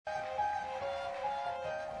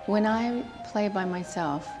When I play by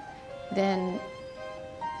myself, then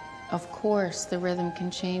of course the rhythm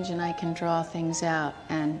can change and I can draw things out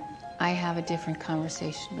and I have a different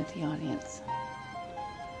conversation with the audience.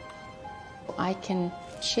 I can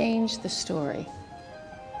change the story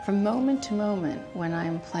from moment to moment when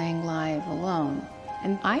I'm playing live alone,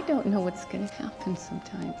 and I don't know what's going to happen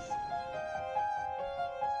sometimes.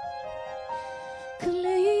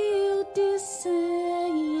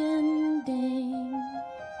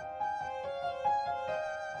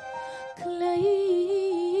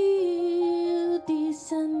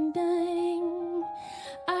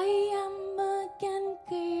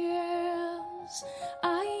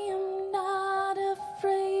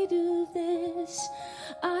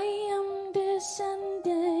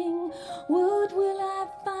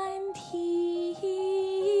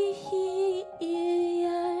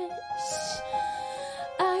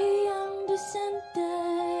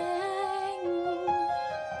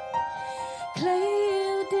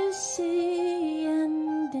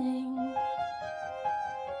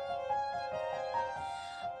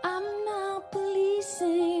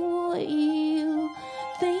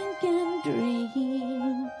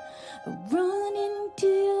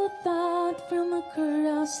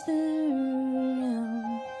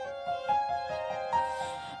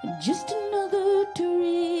 Just another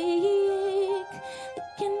trick.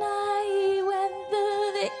 Can I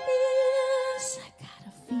weather this? I got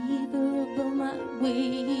a fever above my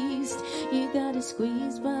waist. You got a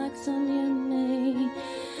squeeze box on your knee.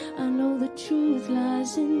 I know the truth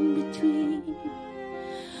lies in between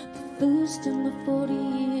the first and the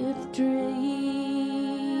 40th drink.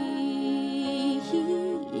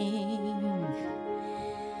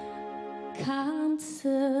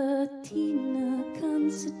 Concertina,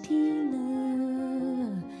 Concertina,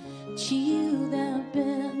 chilled out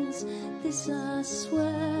bends. This I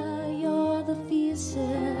swear you're the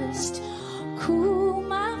fiercest. Cool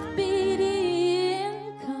my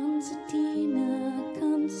beating. Concertina,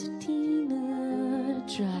 Concertina,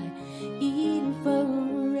 try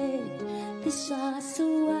infrared. This I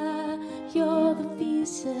swear you're the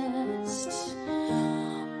fiercest.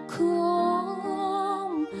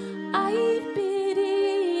 Come, I've been in.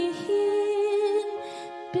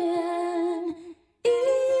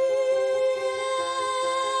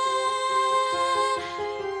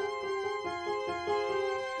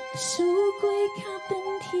 So quick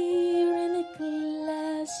happened here in a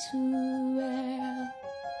glass world.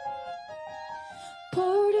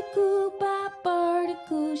 Particle by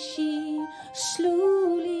particle, she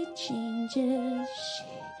slowly changes. She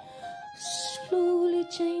slowly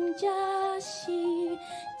changes. She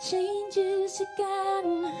changes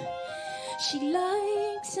again. She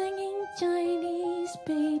likes hanging Chinese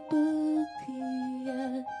paper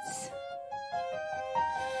cuts.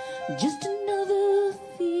 Just another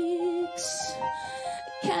fix.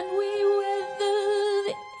 Can we weather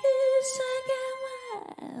this? I got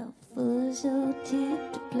my fuzzle tip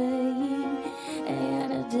to play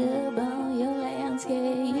and a dub on your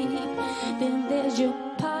landscape. Then there's your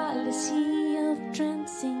policy of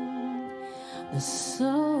trancing the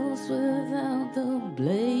souls without the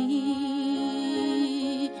blame.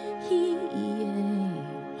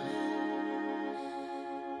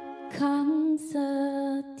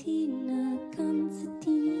 Concertina,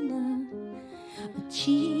 Concertina, a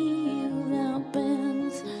chill out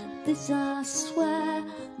bends. This I swear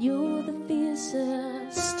you're the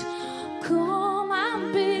fiercest. Come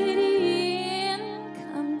on, beating.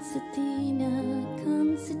 Concertina,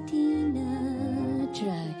 Concertina,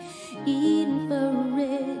 try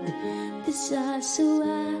infrared. This I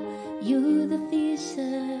swear you're the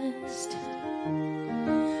fiercest.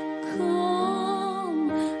 Come,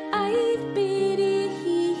 I've been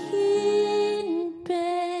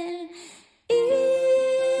been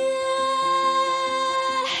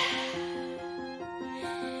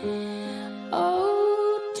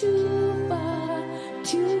oh, too far,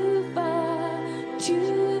 too far,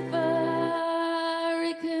 too far.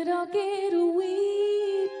 It could all get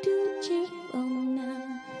way too cheap now.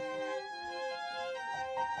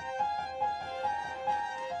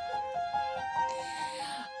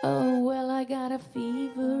 Oh, well, I got a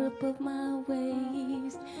fever above my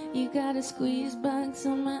waist. You got a squeeze box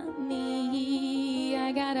on my knee.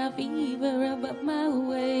 I got a fever above my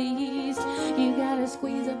waist. You got a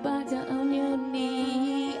squeeze box on your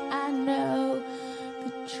knee. I know the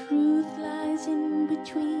truth lies in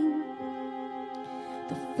between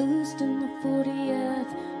the first and the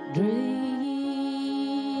 40th drink.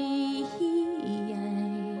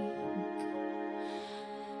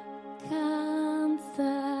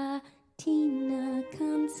 Concertina,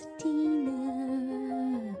 Concertina,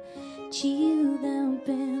 chill them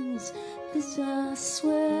bends, 'cause I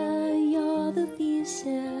swear you're the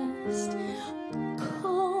fiercest.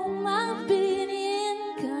 Call my bid in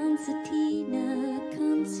Concertina,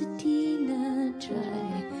 Concertina, try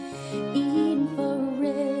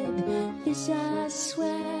infrared. This I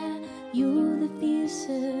swear you're the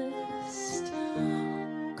fiercest.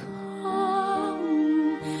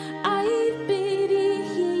 Come, I've been in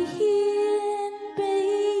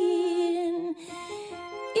pain.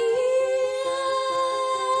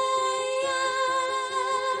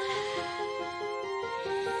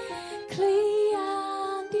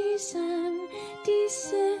 Clear,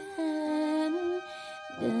 decent.